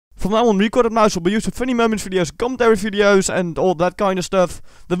From now on, RecordedMouse will be used for funny moments videos, commentary videos, and all that kind of stuff.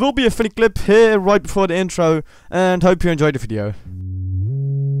 There will be a funny clip here right before the intro, and hope you enjoy the video.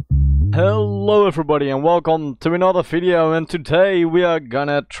 Hello everybody and welcome to another video, and today we are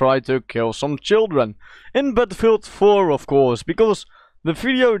gonna try to kill some children. In Battlefield 4, of course, because the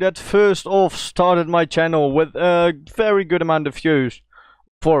video that first off started my channel with a very good amount of views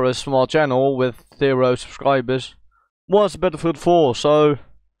for a small channel with 0 subscribers was Battlefield 4, so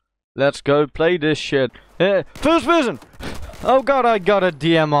let's go play this shit. First person! Oh god, I got a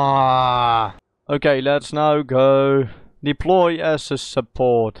DMR! Okay, let's now go deploy as a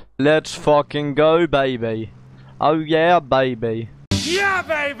support. Let's fucking go, baby. Oh yeah, baby. Yeah,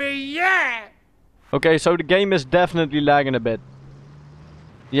 baby, yeah! Okay, so the game is definitely lagging a bit.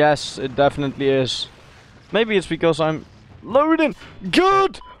 Yes, it definitely is. Maybe it's because I'm loading.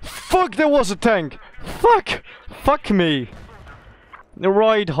 Good! Fuck, there was a tank! Fuck! Fuck me!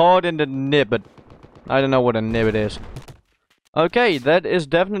 Right hard in the Nibbit. I don't know what a Nibbit is. Okay, that is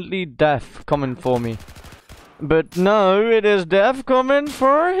definitely death coming for me. But no, it is death coming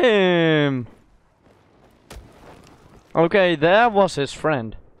for him. Okay, there was his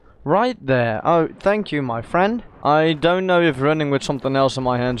friend. Right there. Oh, thank you, my friend. I don't know if running with something else in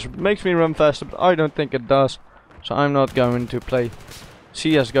my hands makes me run faster, but I don't think it does. So I'm not going to play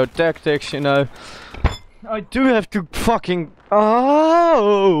CSGO tactics, you know. I do have to fucking...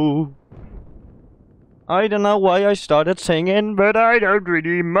 Oh! I don't know why I started singing, but I don't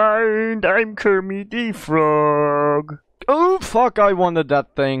really mind. I'm Kermit the Frog. Oh, fuck, I wanted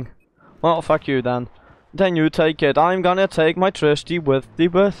that thing. Well, fuck you then. Then you take it. I'm gonna take my trusty with the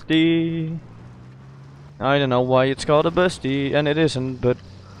busty. I don't know why it's called a busty, and it isn't, but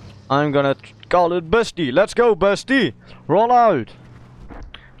I'm gonna call it busty. Let's go, busty! Roll out!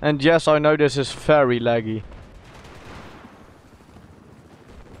 And yes, I know this is very laggy.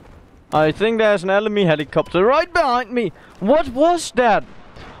 I think there's an enemy helicopter right behind me. What was that?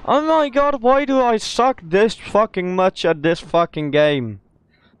 Oh my god, why do I suck this fucking much at this fucking game?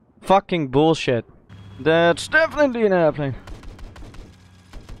 Fucking bullshit. That's definitely an airplane.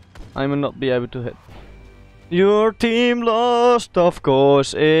 I will not be able to hit. Your team lost, of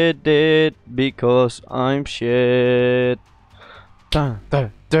course it did, because I'm shit.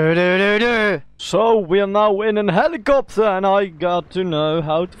 So we are now in a helicopter, and I got to know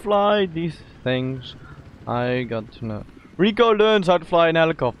how to fly these things. I got to know. Reco learns how to fly an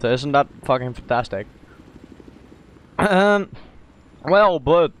helicopter. Isn't that fucking fantastic? Well,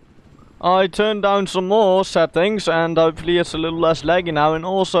 but I turned down some more settings, and hopefully it's a little less laggy now. And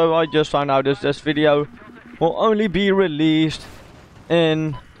also, I just found out that this video will only be released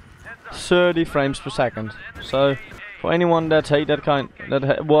in 30 frames per second. So for anyone that hate that kind,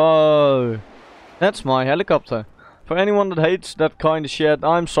 whoa, that's my helicopter. For anyone that hates that kind of shit,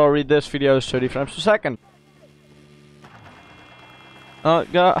 I'm sorry. This video is 30 frames per second.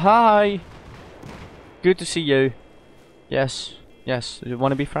 Hi. Good to see you. Yes. Yes, you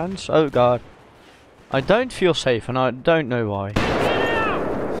want to be friends? Oh god. I don't feel safe, and I don't know why.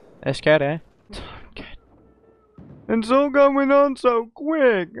 It's scary. It's all going on so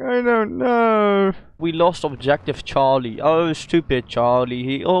quick. I don't know. We lost objective Charlie. Oh, stupid Charlie.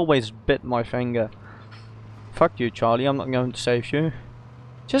 He always bit my finger. Fuck you, Charlie. I'm not going to save you.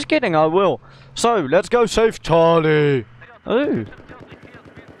 Just kidding, I will. So, let's go save Charlie. Oh.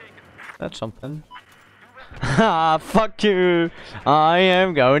 That's something. Ah, fuck you! I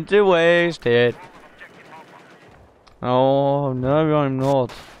am going to waste it. Oh, no, I'm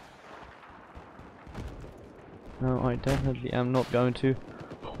not. No, I definitely am not going to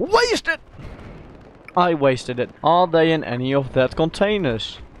waste it! I wasted it. Are they in any of that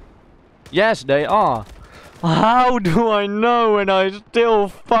containers? Yes, they are. How do I know when I still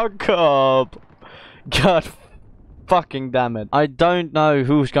fuck up? God fucking damn it. I don't know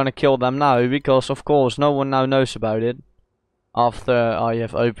who's gonna kill them now, because of course no one now knows about it after I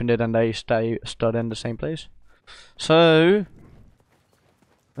have opened it and they stood in the same place. So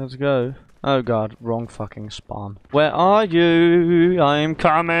let's go. Oh god, wrong fucking spawn. Where are you? I'm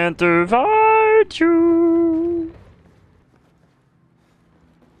coming to fight you.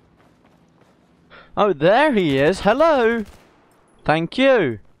 Oh, there he is. Hello. Thank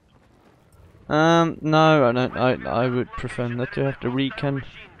you. No, I don't. I would prefer not to have to recon.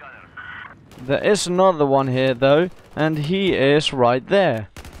 There is another one here though, and he is right there.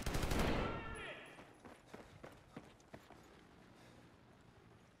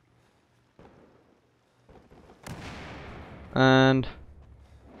 And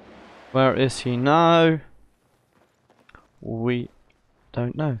where is he now? We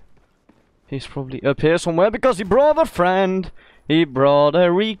don't know. He's probably up here somewhere because he brought a friend. He brought a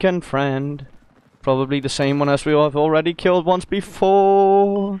Recan friend. Probably the same one as we have already killed once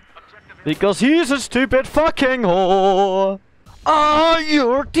before. Because he's a stupid fucking whore. Ah,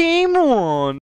 your team won!